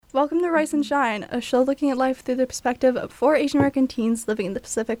Welcome to Rise and Shine, a show looking at life through the perspective of four Asian American teens living in the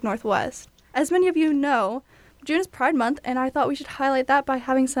Pacific Northwest. As many of you know, June is Pride Month, and I thought we should highlight that by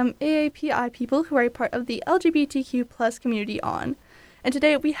having some AAPI people who are a part of the LGBTQ plus community on. And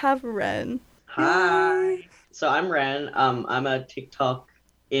today we have Ren. Hi. So I'm Ren. I'm a TikTok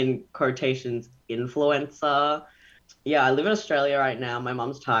in quotations influencer. Yeah, I live in Australia right now. My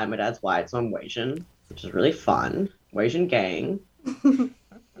mom's Thai, my dad's white, so I'm Wasian, which is really fun. Wasian gang.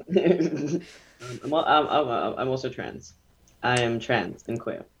 I'm also trans. I am trans and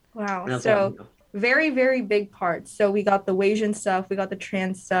queer. Wow. And that's So all. very, very big parts. So we got the Wasian stuff, we got the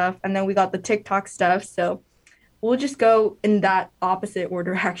trans stuff, and then we got the TikTok stuff. So we'll just go in that opposite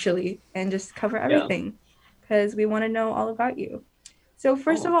order actually and just cover everything because we want to know all about you. So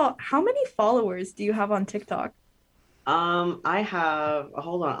first of all, how many followers do you have on TikTok? I have.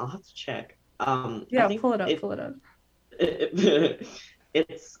 Hold on, I'll have to check. Yeah, I think pull it up.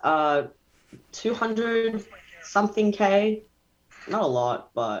 It's 200 something K. Not a lot,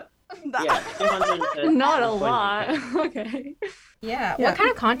 but yeah, 200 Not a lot. Okay. Yeah. Yeah. What kind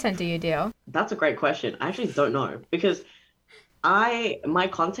of content do you do? That's a great question. I actually don't know because my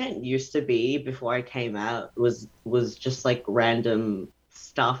content used to be before I came out was just like random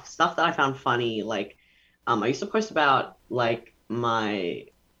stuff that I found funny. Like I used to post about like my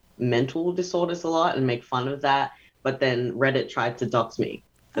mental disorders a lot and make fun of that, but then Reddit tried to dox me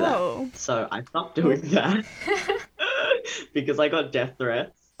for that. Oh. So I stopped doing that because I got death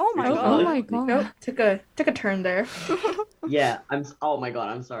threats. Oh my which was god. really Oh my funny. god. Nope, took a turn there. Yeah, oh my god,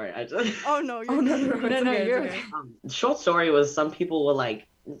 I'm sorry. I just Oh no, you're Oh no, good. no, it's No, okay, you're it's okay. short story was some people were like,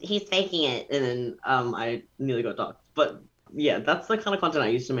 he's faking it, and then I nearly got doxxed. But yeah, that's the kind of content I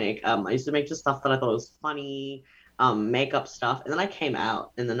used to make. I used to make just stuff that I thought was funny, makeup stuff, and then I came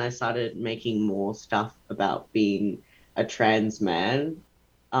out, and then I started making more stuff about being a trans man.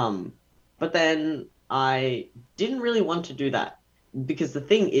 But then I didn't really want to do that because the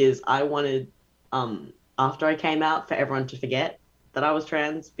thing is, I wanted after I came out for everyone to forget that I was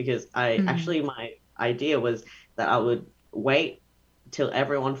trans because actually my idea was that I would wait till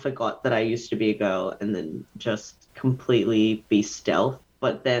everyone forgot that I used to be a girl and then just completely be stealth.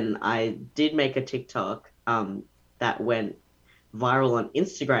 But then I did make a TikTok that went viral on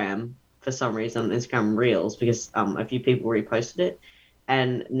Instagram for some reason, on Instagram Reels, because a few people reposted it.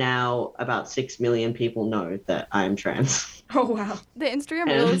 And now about 6 million people know that I'm trans. Oh wow. The Instagram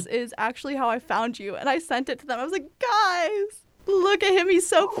Reels is actually how I found you, and I sent it to them. I was like, guys, look at him. He's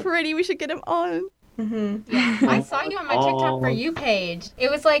so pretty. We should get him on. Mm-hmm. I saw you on my TikTok For You page.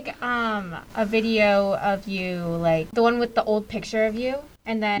 It was like a video of you, like the one with the old picture of you,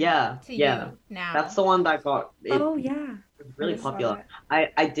 and then Yeah, to yeah. you now. That's the one that got it. Oh yeah. It was really I saw popular.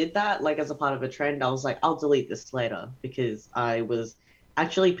 I did that like as a part of a trend. I was like, I'll delete this later because I was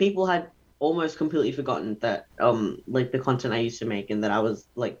actually people had almost completely forgotten that like the content I used to make and that I was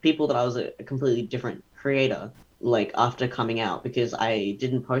like people that I was a completely different creator like after coming out because I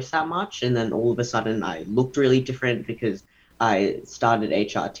didn't post that much and then all of a sudden I looked really different because I started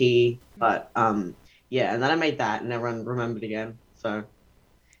HRT. But yeah, and then I made that and everyone remembered again. So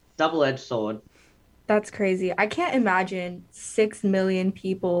double-edged sword. That's crazy. I can't imagine 6 million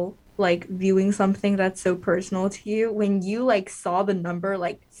people like viewing something that's so personal to you when you like saw the number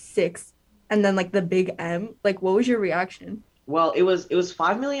like 6 and then like the big M. Like what was your reaction? Well, it was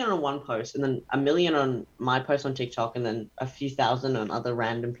 5 million on one post, and then a million on my post on TikTok, and then a few thousand on other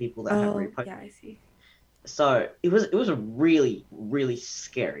random people that have reposted. Yeah, I see. So it was a really really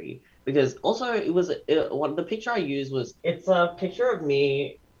scary because also one the picture I used was it's a picture of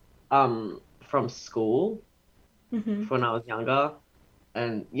me, from school Mm-hmm. when I was younger,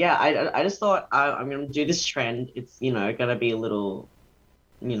 and yeah, I just thought I'm gonna do this trend. It's gonna be a little,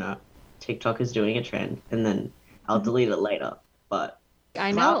 TikTok is doing a trend, and then I'll delete it later. But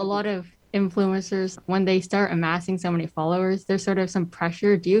I know a lot of influencers, when they start amassing so many followers, there's sort of some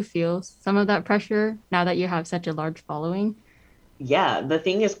pressure. Do you feel some of that pressure now that you have such a large following? yeah, the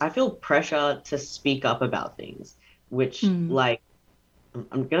thing is, I feel pressure to speak up about things, which like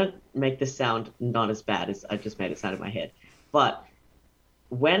I'm gonna make this sound not as bad as I just made it sound in my head, but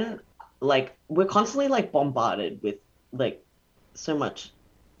when like we're constantly like bombarded with like so much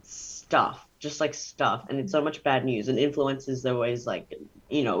stuff, just like stuff, and it's so much bad news, and influencers are always like,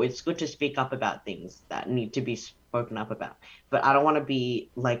 it's good to speak up about things that need to be spoken up about, but I don't want to be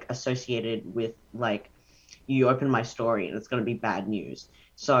like associated with like you open my story and it's going to be bad news.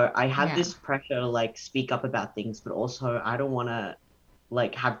 So I have this pressure to like speak up about things, but also I don't want to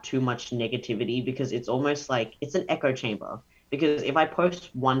like have too much negativity because it's almost like it's an echo chamber. Because if I post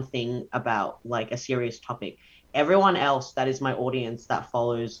one thing about like a serious topic, everyone else that is my audience that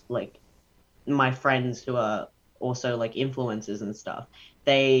follows like my friends who are also like influencers and stuff,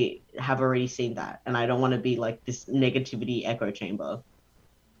 they have already seen that, and I don't want to be like this negativity echo chamber.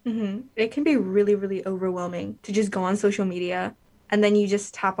 It can be really, really overwhelming to just go on social media and then you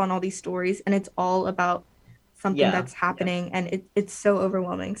just tap on all these stories and it's all about something that's happening and it's so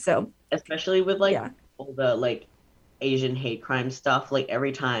overwhelming. So especially with like all the like Asian hate crime stuff, like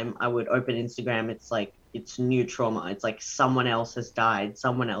every time I would open Instagram, it's like it's new trauma. It's like someone else has died,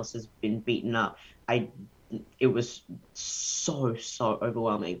 someone else has been beaten up. It was so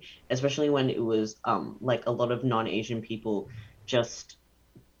overwhelming, especially when it was like a lot of non-Asian people just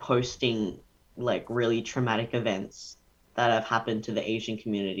posting like really traumatic events that have happened to the Asian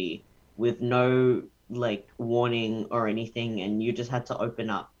community with no like warning or anything, and you just had to open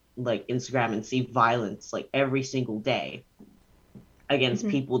up like Instagram and see violence like every single day against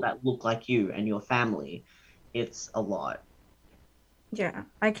people that look like you and your family. It's a lot. Yeah,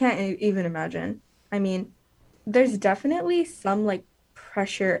 I can't even imagine. I mean, there's definitely some like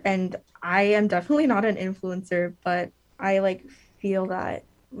pressure, and I am definitely not an influencer, but I like feel that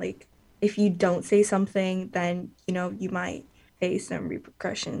like if you don't say something, then you might face some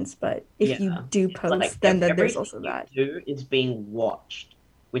repercussions. But if you do post, like, then there's also that. Do is being watched,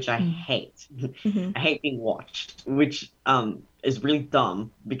 which I hate. I hate being watched, which is really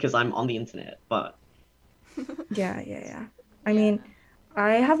dumb because I'm on the internet. But yeah. I mean,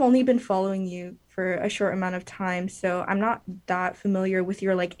 I have only been following you for a short amount of time, so I'm not that familiar with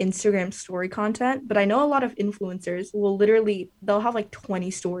your like Instagram story content, but I know a lot of influencers will they'll have like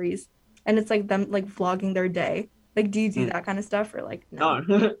 20 stories and it's like them like vlogging their day. Like, do you do that kind of stuff or like no?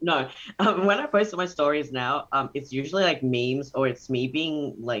 No. When I post my stories now, it's usually like memes or it's me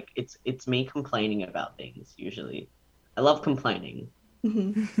being like it's me complaining about things usually. I love complaining.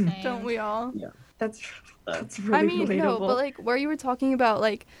 Don't we all? Yeah. That's really relatable. No, but like where you were talking about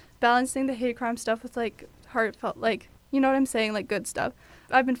like balancing the hate crime stuff with like heartfelt, like, you know what I'm saying, like good stuff.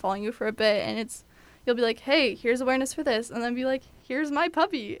 I've been following you for a bit, and you'll be like, hey, here's awareness for this, and then be like, here's my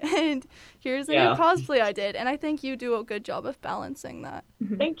puppy, and here's a new cosplay I did, and I think you do a good job of balancing that.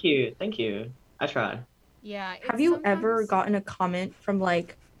 Thank you. I try. Yeah. Have you ever gotten a comment from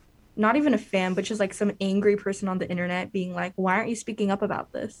like not even a fan, but just like some angry person on the internet being like, why aren't you speaking up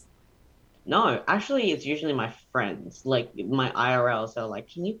about this? No, actually, it's usually my friends, like my IRLs. They're like,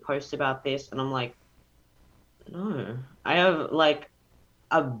 "Can you post about this?" And I'm like, "No, I have like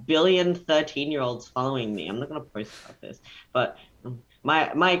a billion 13-year-olds following me. I'm not gonna post about this." But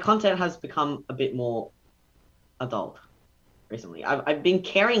my content has become a bit more adult recently. I've been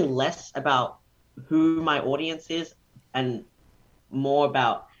caring less about who my audience is and more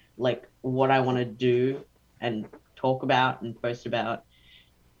about like what I want to do and talk about and post about.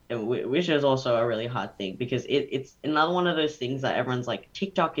 Which is also a really hard thing because it's another one of those things that everyone's like,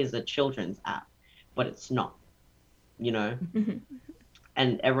 TikTok is a children's app, but it's not, and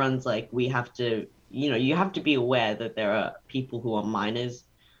everyone's like, we have to, you have to be aware that there are people who are minors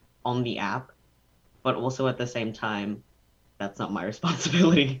on the app, but also at the same time, that's not my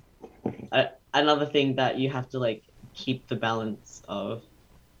responsibility. Another thing that you have to like keep the balance of.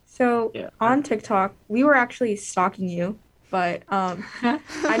 So on TikTok, we were actually stalking you. But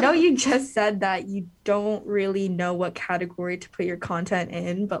I know you just said that you don't really know what category to put your content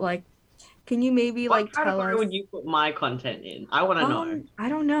in, but like, can you maybe what like tell us? What category would you put my content in? I want to know. I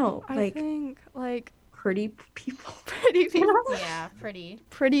don't know. I think like pretty people. Yeah, pretty.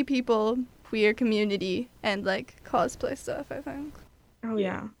 Pretty people, queer community, and like cosplay stuff, I think. Oh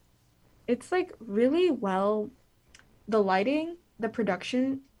yeah. It's like really well, the lighting, the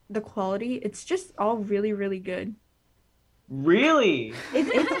production, the quality, it's just all really, really good. Really?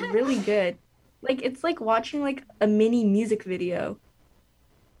 It's really good. Like, it's like watching like a mini music video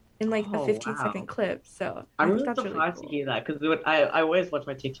in like a 15-second clip. So I'm really surprised to hear that because I always watch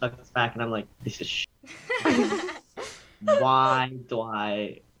my TikToks back and I'm like, this is why do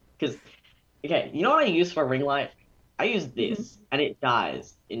I? Because, okay, you know what I use for ring light? I use this and it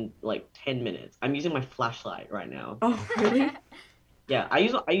dies in like 10 minutes. I'm using my flashlight right now. Oh, really? Yeah, I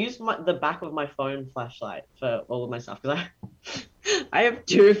use the back of my phone flashlight for all of my stuff because I have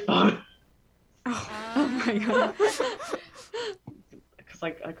two phones. Oh my god. Because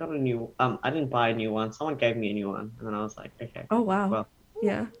like I got a new I didn't buy a new one. Someone gave me a new one, and then I was like, okay. Oh wow. Well,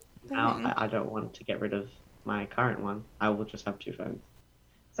 yeah. Now I don't want to get rid of my current one. I will just have two phones.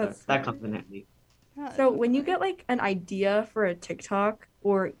 So that comes in handy. So when you get like an idea for a TikTok,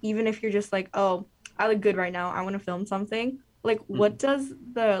 or even if you're just like, oh, I look good right now, I want to film something. Like, what does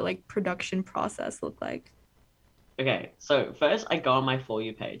the like production process look like? Okay, so first I go on my For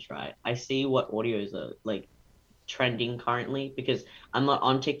You page, right? I see what audios are like trending currently because I'm not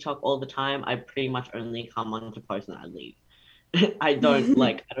on TikTok all the time. I pretty much only come on to post and I leave. I'm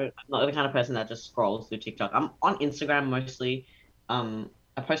not the kind of person that just scrolls through TikTok. I'm on Instagram mostly.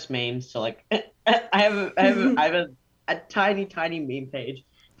 I post memes, so like I have a tiny meme page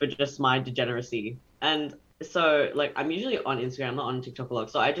for just my degeneracy. And so like I'm usually on Instagram, not on TikTok a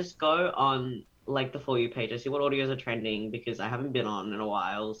lot. So I just go on like the For You page. I see what audios are trending because I haven't been on in a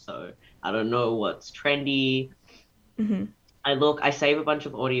while, so I don't know what's trendy. Mm-hmm. I save a bunch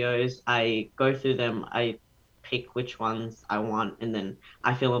of audios, I go through them, I pick which ones I want, and then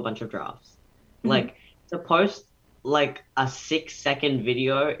I film a bunch of drafts. Mhm. Like to post like a 6-second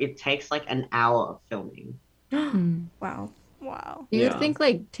video, it takes like an hour of filming. Hmm. Wow. Wow. Do you Yeah. think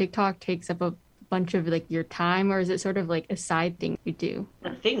like TikTok takes up a bunch of like your time, or is it sort of like a side thing you do?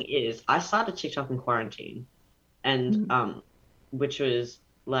 The thing is, I started TikTok in quarantine, and which was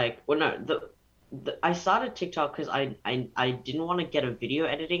like, well, no, I started TikTok because I didn't want to get a video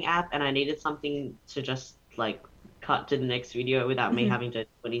editing app, and I needed something to just like cut to the next video without me Mhm. having to do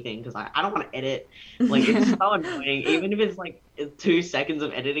anything because I don't want to edit. Like it's so annoying. Even if it's like 2 seconds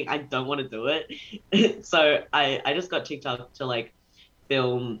of editing, I don't want to do it. So I just got TikTok to like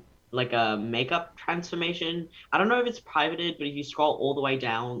film like a makeup transformation. I don't know if it's privated, but if you scroll all the way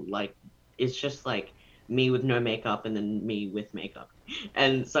down, like it's just like me with no makeup and then me with makeup.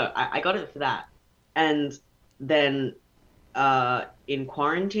 And so I got it for that. And then in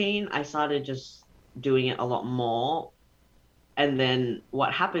quarantine, I started just doing it a lot more. And then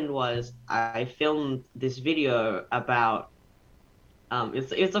what happened was I filmed this video about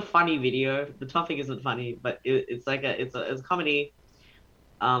it's a funny video. The topic isn't funny, but it's like it's a comedy.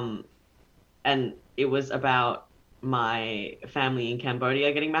 And it was about my family in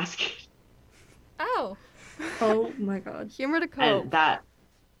Cambodia getting massacred. Oh. Oh my god. Humor to cope. And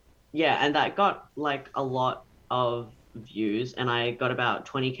that got like a lot of views, and I got about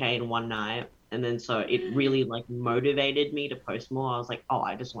 20K in one night. And then so it really like motivated me to post more. I was like, oh,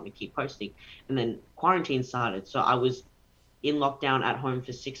 I just want to keep posting. And then quarantine started, so I was in lockdown at home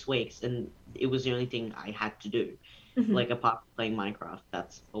for 6 weeks, and it was the only thing I had to do. Mhm. Like apart from playing Minecraft,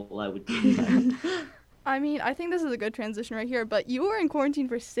 that's all I would do. So. I mean, I think this is a good transition right here, but you were in quarantine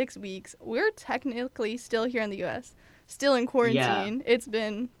for 6 weeks. We're technically still here in the US, still in quarantine. It's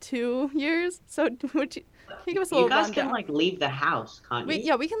been 2 years. So can you give us a little You guys rundown? can like leave the house, can't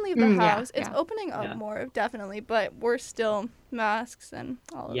you? We can leave the Yeah, house. It's yeah. opening up Yeah. more, definitely, but we're still masks and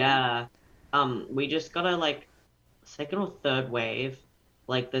all of that. Yeah. We just got a like second or third wave.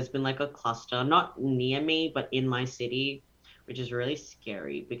 Like there's been like a cluster, not near me, but in my city, which is really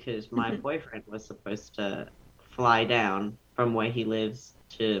scary because my boyfriend was supposed to fly down from where he lives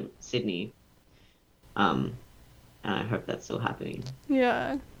to Sydney. And I hope that's still happening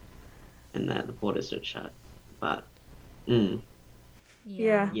Yeah. and that the borders are shut. But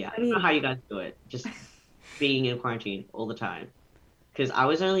Yeah. yeah, I I don't know mean- how you guys do it. Just being in quarantine all the time. Because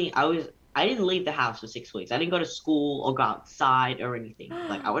I didn't leave the house for 6 weeks. I didn't go to school or go outside or anything.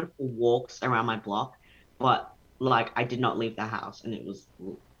 Like I went for walks around my block, but like I did not leave the house, and it was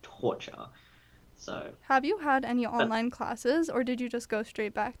torture. So Have you had any online classes, or did you just go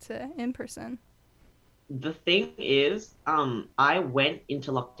straight back to in person? the thing is, I went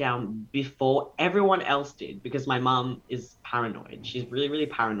into lockdown before everyone else did because my mom is paranoid. She's really, really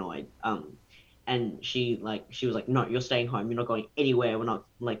paranoid. And she was like, no, you're staying home. You're not going anywhere. We're not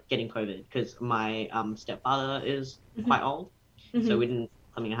like getting COVID because my stepfather is quite old, so we didn't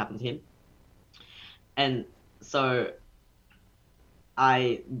something happened to him. And so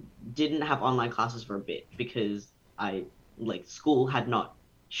I didn't have online classes for a bit because school had not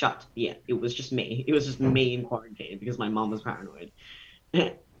shut yet. It was just me. It was just me in quarantine because my mom was paranoid.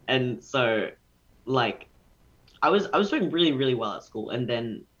 And so like I was doing really, really well at school, and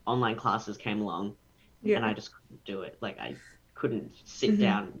then online classes came along, and I just couldn't do it. Like I couldn't sit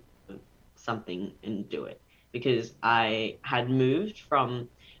down with something and do it because I had moved from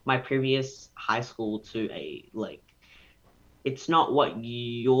my previous high school to a like it's not what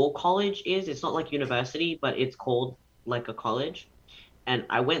your college is. It's not like university, but it's called like a college. And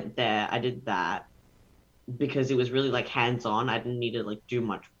I went there, I did that because it was really like hands-on. I didn't need to like do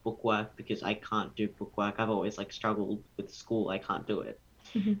much bookwork because I can't do bookwork. I've always like struggled with school. I can't do it.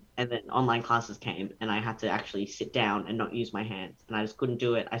 And then online classes came, and I had to actually sit down and not use my hands, and I just couldn't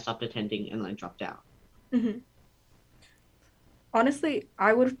do it. I stopped attending and I dropped out. Honestly,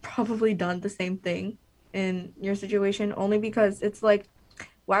 I would have probably done the same thing in your situation, only because it's like,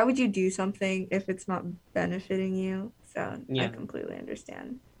 why would you do something if it's not benefiting you? So I Yeah. completely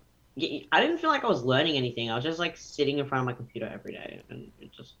understand. I didn't feel like I was learning anything. I was just like sitting in front of my computer every day, and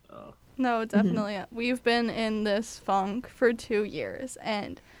it just No, definitely. We've been in this funk for 2 years,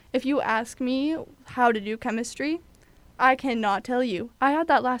 and if you ask me how to do chemistry, I cannot tell you. I had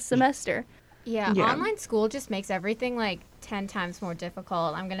that last semester. Yeah, online school just makes everything like 10 times more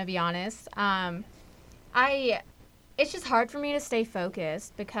difficult. I'm gonna be honest. It's just hard for me to stay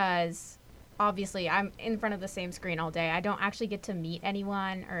focused because obviously I'm in front of the same screen all day. I don't actually get to meet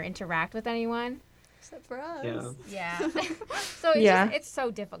anyone or interact with anyone. Except for us. Yeah. So it's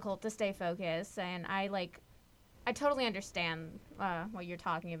so difficult to stay focused, and I totally understand what you're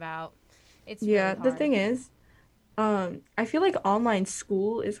talking about. It's really hard. The thing is, I feel like online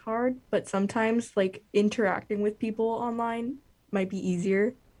school is hard, but sometimes like interacting with people online might be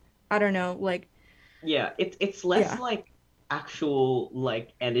easier. I don't know, like it's less like actual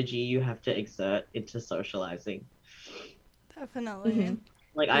like energy you have to exert into socializing. Definitely.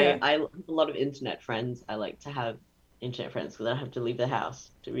 Like I have a lot of internet friends. I like to have internet friends because I don't have to leave the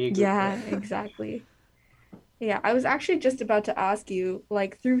house to be a good friend. Exactly. Yeah, I was actually just about to ask you,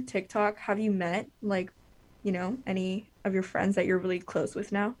 like through TikTok, have you met like, you know, any of your friends that you're really close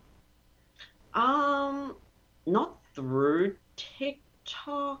with now? Not through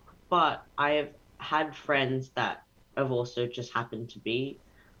TikTok, but I have had friends that have also just happened to be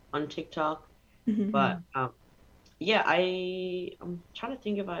on TikTok. But I'm trying to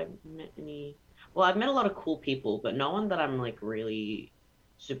think if I've met any. Well, I've met a lot of cool people, but no one that I'm like really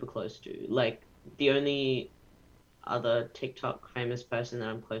super close to. Like the only other TikTok famous person that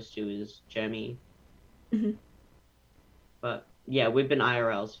I'm close to is Jeremy. But yeah, we've been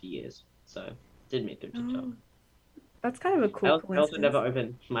IRLs for years, so did meet through TikTok. That's kind of a cool I also never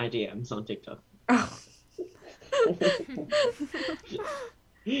opened my DMs on TikTok. Oh.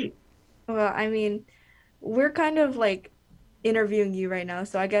 Well, I mean, we're kind of like interviewing you right now,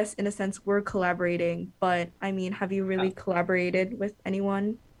 so I guess in a sense we're collaborating, but I mean, have you really collaborated with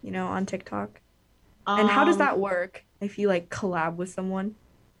anyone, you know, on TikTok? And how does that work if you like collab with someone?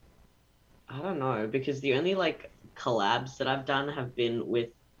 I don't know, because the only like collabs that I've done have been with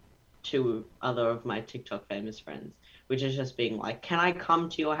 2 other of my TikTok famous friends, which is just being like, can I come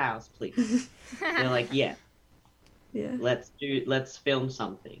to your house, please? They're like, yeah. Let's film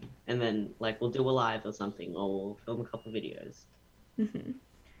something, and then like we'll do a live or something, or we'll film a couple videos.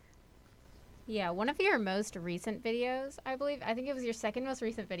 Yeah, one of your most recent videos, I think it was your second most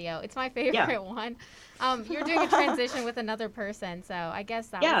recent video. It's my favorite one. You're doing a transition with another person, so I guess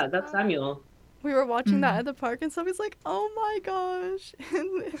that was that's Samuel. We were watching that at the park, and somebody's like, "Oh my gosh,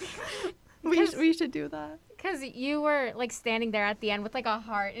 we should do that." Because you were like standing there at the end with like a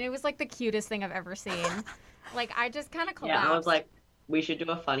heart, and it was like the cutest thing I've ever seen. Like I just kind of collapsed. Yeah, I was like, we should do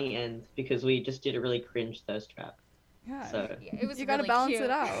a funny end because we just did a really cringe thirst trap. Yeah. So it was you really gotta balance cute. it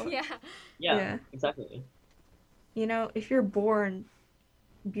out. Yeah, exactly. You know, if you're born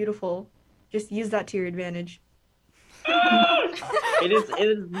beautiful, just use that to your advantage. It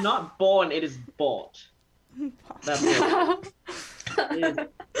is not born, it is bought. That's it. It is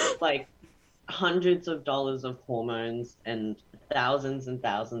like hundreds of dollars of hormones and thousands and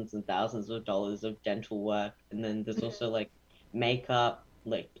thousands and thousands of dollars of dental work, and then there's also like makeup,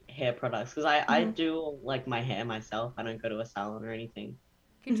 like hair products, because I do like my hair myself. I don't go to a salon or anything.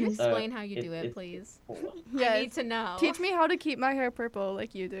 Could you explain how you do it, please? Yes. I need to know. Teach me how to keep my hair purple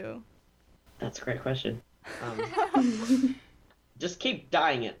like you do. That's a great question. Just keep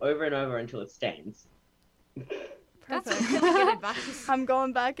dyeing it over and over until it stains. That's really good advice. I'm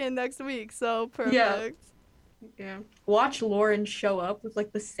going back in next week, so perfect. Yeah. Watch Lauren show up with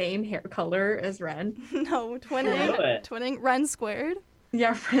like the same hair color as Ren. No, twinning Ren squared.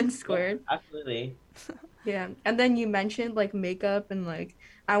 Yeah, Ren squared. Yeah, absolutely. Yeah. And then you mentioned like makeup, and like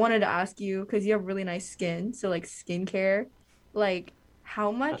I wanted to ask you, because you have really nice skin, so like skincare, like how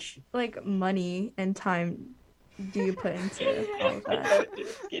much like money and time do you put into all of that?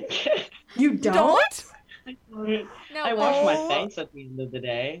 You don't? No, I wash my face at the end of the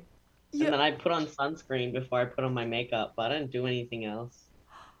day. And then I put on sunscreen before I put on my makeup, but I don't do anything else.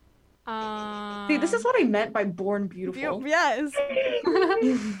 See, this is what I meant by born beautiful. Yes.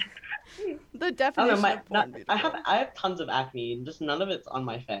 The definition of born beautiful. I have tons of acne, and just none of it's on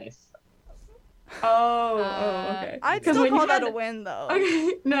my face. Oh, okay. I'd still call that a win, though.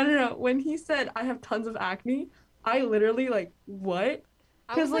 Okay, no. When he said I have tons of acne, I literally like, what?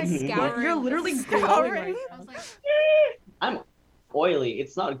 Because like scouring. You're literally scouring. Right I was like, I'm oily.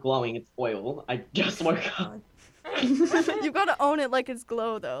 It's not glowing. It's oil. I just woke up. You gotta own it like it's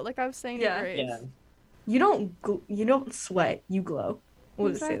glow, though. Like I was saying to Grace. Yeah. You don't sweat. You glow.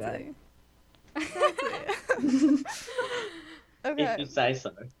 We'll just say that. Exactly. Okay. If you say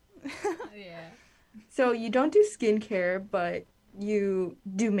so. yeah. So you don't do skincare, but you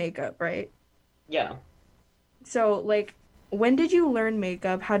do makeup, right? Yeah. So, like, when did you learn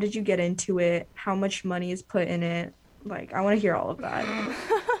makeup? How did you get into it? How much money is put in it? Like, I want to hear all of that.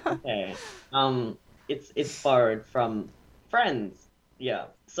 Okay. It's borrowed from friends. Yeah.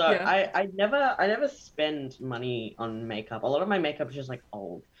 So Yeah. I never spend money on makeup. A lot of my makeup is just like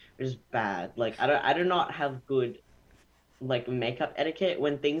old, which is bad. Like I do not have good like makeup etiquette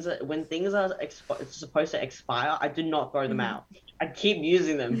when things are supposed to expire. I do not throw them Mhm. out. I keep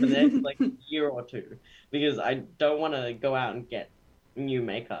using them for the next like year or two because I don't want to go out and get new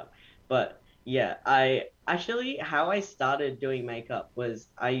makeup. But yeah, I actually how I started doing makeup was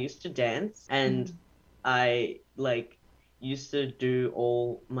I used to dance and I like used to do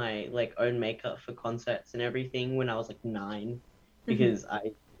all my like own makeup for concerts and everything when I was like 9 because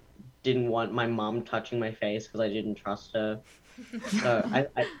I didn't want my mom touching my face because I didn't trust her. So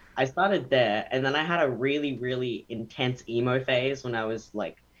I started there, and then I had a really, really intense emo phase when I was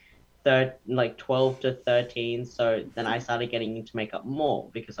like 12 to 13. So then I started getting into makeup more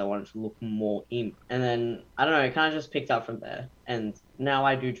because I wanted to look more emo. And then I don't know, it kind of just picked up from there. And now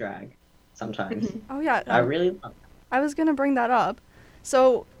I do drag sometimes. Oh yeah, I really love it. I was gonna bring that up.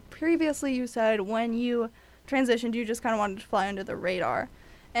 So previously you said when you transitioned, you just kind of wanted to fly under the radar,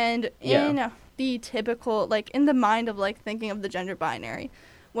 and in the typical, like in the mind of like thinking of the gender binary,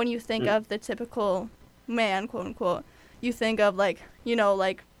 when you think of the typical man, quote unquote, you think of like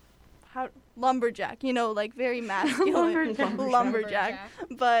like how lumberjack, like very masculine lumberjack.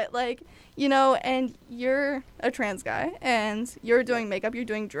 But like and you're a trans guy and you're doing makeup, you're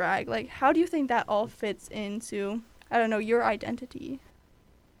doing drag. Like how do you think that all fits into, I don't know, your identity?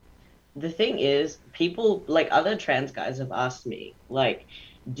 The thing is, people like other trans guys have asked me, like,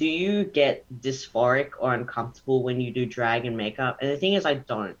 do you get dysphoric or uncomfortable when you do drag and makeup? And the thing is, I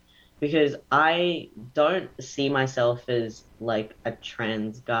don't, because I don't see myself as like a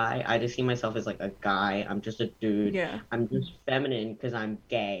trans guy. I just see myself as like a guy. I'm just a dude. Yeah. I'm just feminine because I'm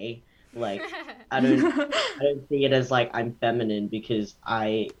gay. Like, I don't see it as like I'm feminine because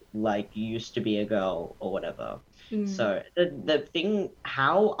I like used to be a girl or whatever. So the thing,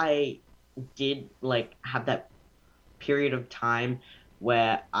 how I did like have that period of time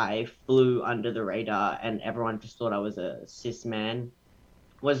where I flew under the radar and everyone just thought I was a cis man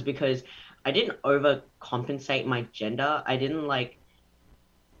was because I didn't overcompensate my gender. I didn't like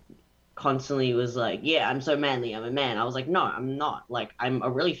constantly was like, yeah, I'm so manly, I'm a man. I was like, no, I'm not. Like, I'm a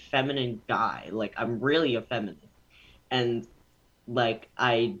really feminine guy. Like, I'm really a feminine. And like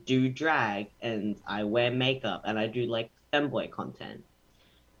I do drag and I wear makeup and I do like femboy content.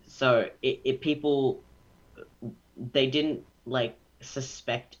 So it people they didn't like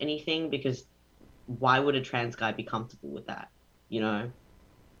suspect anything because why would a trans guy be comfortable with that? You know?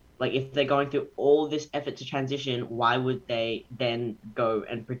 Like if they're going through all this effort to transition, why would they then go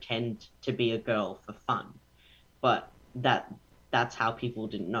and pretend to be a girl for fun? But that's how people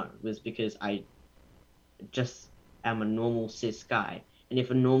didn't know, was because I just am a normal cis guy. And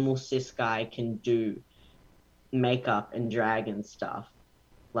if a normal cis guy can do makeup and drag and stuff,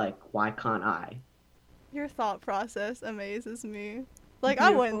 like why can't I? Your thought process amazes me. Like I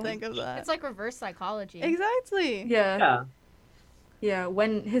Beautiful. wouldn't think of that. It's like reverse psychology. Exactly. Yeah. Yeah. Yeah,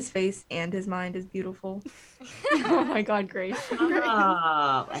 when his face and his mind is beautiful. Oh my God, Grace.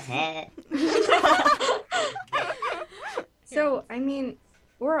 Oh, So, I mean,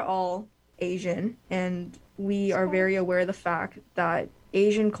 we're all Asian, and we are very aware of the fact that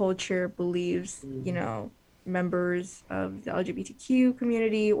Asian culture believes, members of the LGBTQ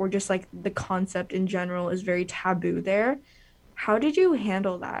community or just like the concept in general is very taboo there. How did you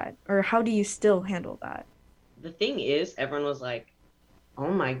handle that? Or how do you still handle that? The thing is, everyone was like, oh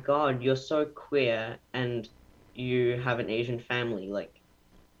my God, you're so queer and you have an Asian family. Like,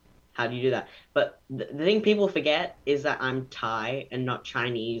 how do you do that? But the thing people forget is that I'm Thai and not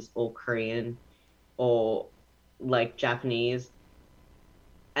Chinese or Korean or like Japanese.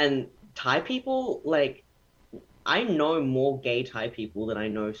 And Thai people, like, I know more gay Thai people than I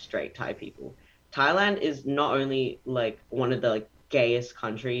know straight Thai people. Thailand is not only like one of the like gayest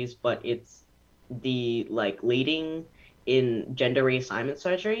countries, but it's the like leading in gender reassignment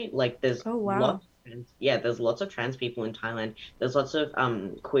surgery. Like there's Oh, wow. lots there's lots of trans people in Thailand. There's lots of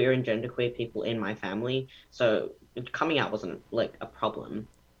queer and genderqueer people in my family. So coming out wasn't like a problem.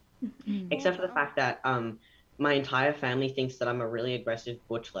 Except for the fact that my entire family thinks that I'm a really aggressive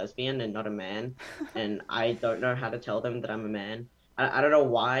butch lesbian and not a man, and I don't know how to tell them that I'm a man. I don't know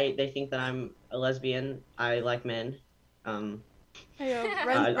why they think that I'm a lesbian. I like men. Hey, I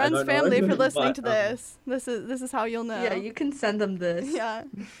Ren's don't know, family, if you're listening but, to this, this is how you'll know. Yeah, you can send them this. Yeah.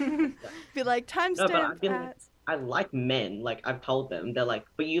 Be like, No, but timestamp at. I like men. Like I've told them, they're like,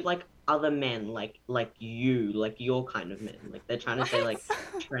 but you like other men, like you, like your kind of men. Like they're trying to say like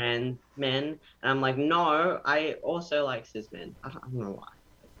trans men, and I'm like, no, I also like cis men. I don't know why.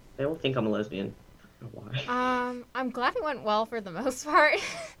 They all think I'm a lesbian. I don't know why. I'm glad it went well for the most part.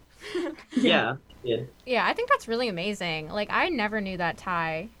 Yeah. Yeah, I think that's really amazing. Like, I never knew that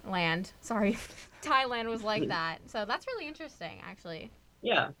Thailand was like that. So that's really interesting, actually.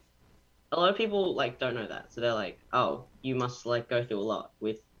 Yeah. A lot of people like don't know that, so they're like, oh, you must like go through a lot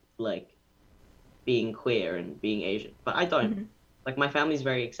with like being queer and being Asian, but I don't. Mhm. Like my family's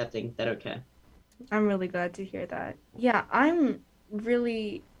very accepting. They don't care. I'm really glad to hear that. Yeah, I'm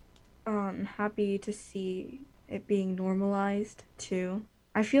really happy to see it being normalized too.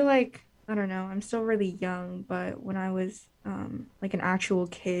 I feel like, I don't know, I'm still really young, but when I was like an actual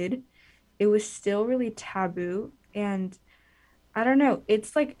kid, it was still really taboo, and I don't know,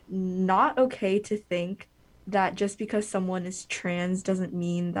 it's like not okay to think that just because someone is trans doesn't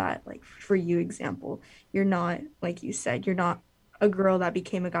mean that, like, for you example, you're not, like you said, you're not a girl that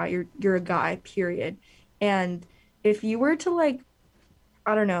became a guy, you're a guy, period. And if you were to, like,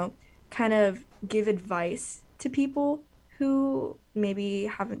 I don't know, kind of give advice to people who maybe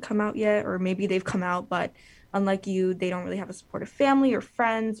haven't come out yet, or maybe they've come out, but unlike you, they don't really have a supportive family or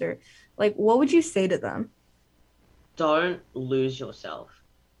friends, or like, what would you say to them? Don't lose yourself,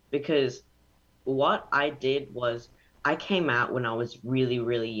 because what I did was I came out when I was really,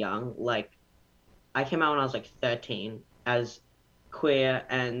 really young. Like I came out when I was like 13 as queer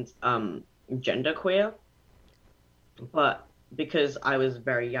and gender queer, but because I was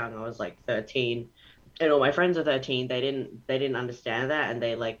very young, I was like 13, and all my friends are 13. They didn't understand that, and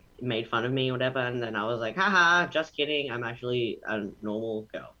they like made fun of me or whatever. And then I was like, haha, just kidding. I'm actually a normal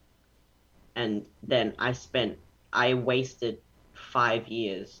girl. And then I wasted 5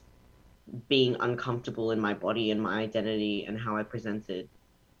 years being uncomfortable in my body and my identity and how I presented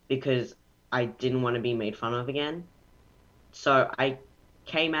because I didn't want to be made fun of again. So I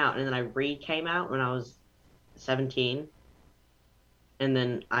came out, and then I re-came out when I was 17, and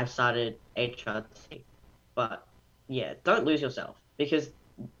then I started HRT. But yeah, don't lose yourself, because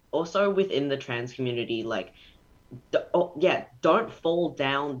also within the trans community, like, don't fall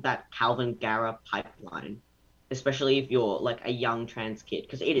down that Calvin Garra pipeline, especially if you're like a young trans kid,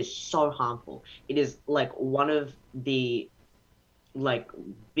 because it is so harmful. It is like one of the like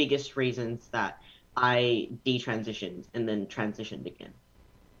biggest reasons that I detransitioned and then transitioned again,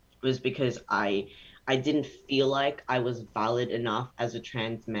 was because I didn't feel like I was valid enough as a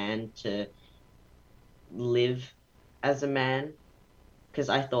trans man to live as a man, because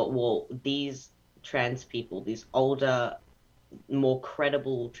I thought, well, these trans people, these older, more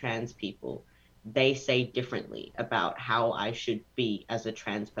credible trans people, they say differently about how I should be as a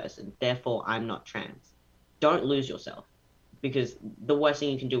trans person. Therefore, I'm not trans. Don't lose yourself, because the worst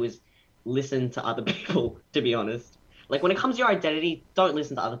thing you can do is listen to other people, to be honest. Like when it comes to your identity, don't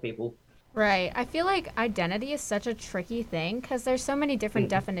listen to other people. Right. I feel like identity is such a tricky thing because there's so many different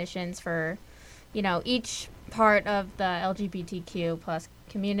definitions for, each part of the LGBTQ plus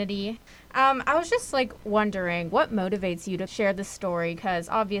community. I was just like wondering what motivates you to share this story, because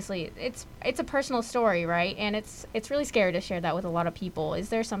obviously it's a personal story, right? And it's really scary to share that with a lot of people. Is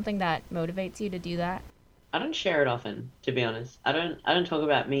there something that motivates you to do that? I don't share it often, to be honest. I don't talk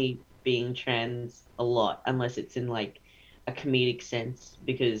about me being trans a lot unless it's in like a comedic sense,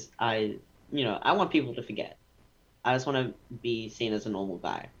 because I want people to forget. I just want to be seen as a normal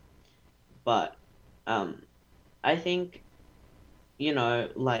guy. But I think,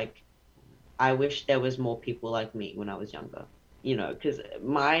 like, I wish there was more people like me when I was younger. Because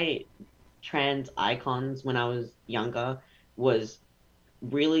my trans icons when I was younger was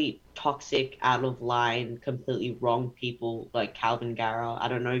really toxic, out of line, completely wrong people like Calvin Garra. I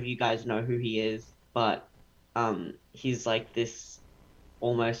don't know if you guys know who he is, but he's like this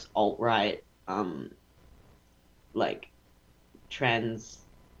almost alt-right like trans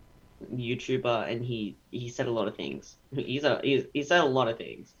YouTuber, and he said a lot of things. He said a lot of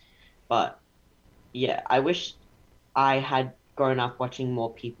things, but yeah, I wish I had grown up watching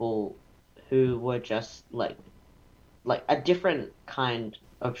more people who were just like a different kind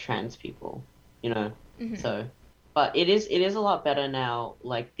of trans people, Mm-hmm. So, but it is a lot better now,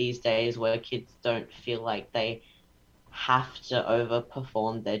 like these days, where kids don't feel like they have to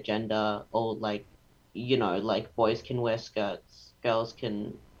overperform their gender, or like, like boys can wear skirts, girls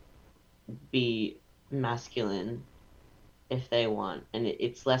can be masculine if they want, and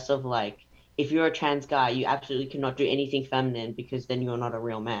it's less of like, if you're a trans guy, you absolutely cannot do anything feminine because then you're not a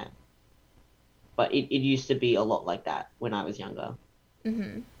real man. But it used to be a lot like that when I was younger.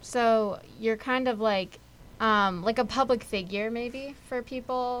 Mm-hmm. So you're kind of like like a public figure maybe for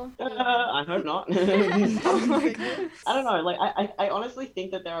people? I hope not. I don't know. Like I honestly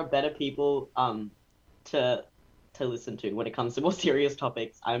think that there are better people to listen to when it comes to more serious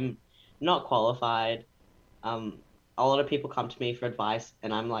topics. I'm not qualified. A lot of people come to me for advice,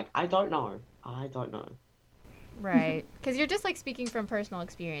 and I'm like, I don't know. Right. Because you're just like speaking from personal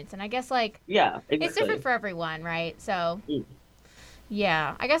experience, and I guess like Yeah, exactly. it's different for everyone, right? So Mm.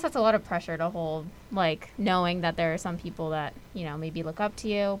 yeah, I guess that's a lot of pressure to hold, like knowing that there are some people that, you know, maybe look up to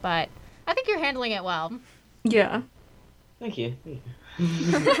you, but I think you're handling it well. Yeah. Thank you.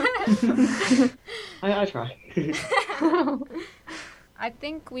 I try. I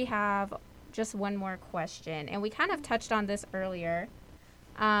think we have just one more question, and we kind of touched on this earlier.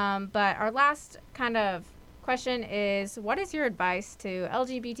 But our last kind of question is, what is your advice to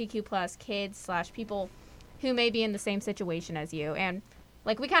LGBTQ plus kids / people who may be in the same situation as you? And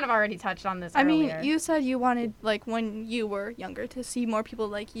like we kind of already touched on this I earlier. mean, you said you wanted, like, when you were younger to see more people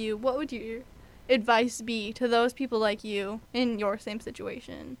like you. What would your advice be to those people like you in your same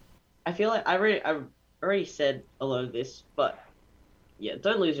situation? I feel like I've already said a lot of this, but yeah,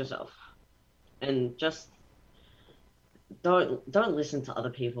 don't lose yourself, and just don't listen to other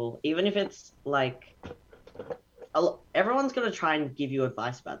people, even if it's like everyone's gonna try and give you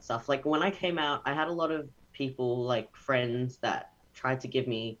advice about stuff. Like when I came out, I had a lot of people, like friends, that tried to give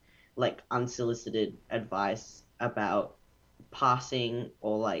me like unsolicited advice about passing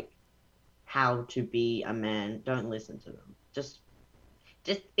or like how to be a man. Don't listen to them. Just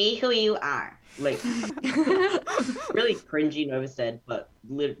be who you are. Like really cringy and oversaid, but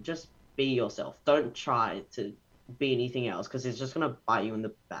just be yourself. Don't try to be anything else, because it's just gonna bite you in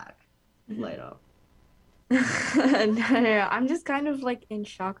the back later. No, I'm just kind of like in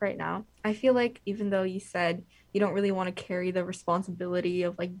shock right now. I feel like even though you said you don't really want to carry the responsibility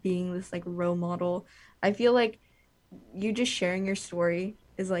of like being this like role model, I feel like you just sharing your story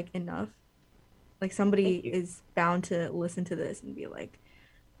is like enough. Like somebody Thank you. is bound to listen to this and be like,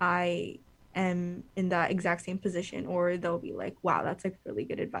 I am in that exact same position, or they'll be like, wow, that's like really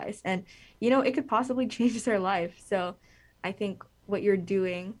good advice. And you know, it could possibly change their life. So I think what you're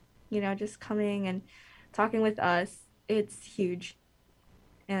doing, you know, just coming and talking with us, it's huge.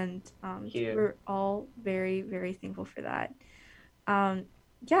 And Thank you. we're all very, very thankful for that.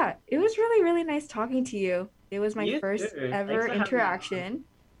 Yeah, it was really, really nice talking to you. It was my You first too. Thanks ever for having me on. interaction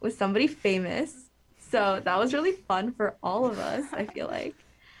with somebody famous. So that was really fun for all of us, I feel like.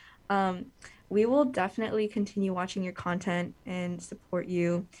 We will definitely continue watching your content and support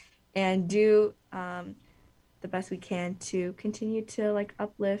you and do the best we can to continue to like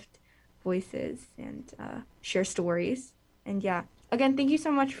uplift voices and share stories. And yeah, again, thank you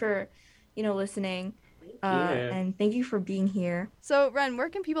so much for, you know, listening. Yeah. And thank you for being here. So, Ren, where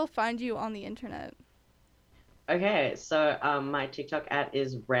can people find you on the internet? Okay, so my TikTok at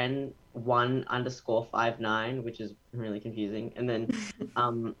is Ren1_59, which is really confusing. And then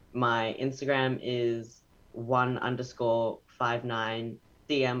my Instagram is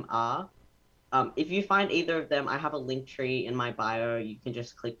 1_59DMR. If you find either of them, I have a link tree in my bio. You can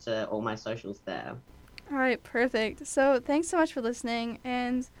just click to all my socials there. All right, perfect. So, thanks so much for listening,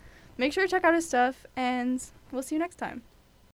 and make sure to check out his stuff, and we'll see you next time.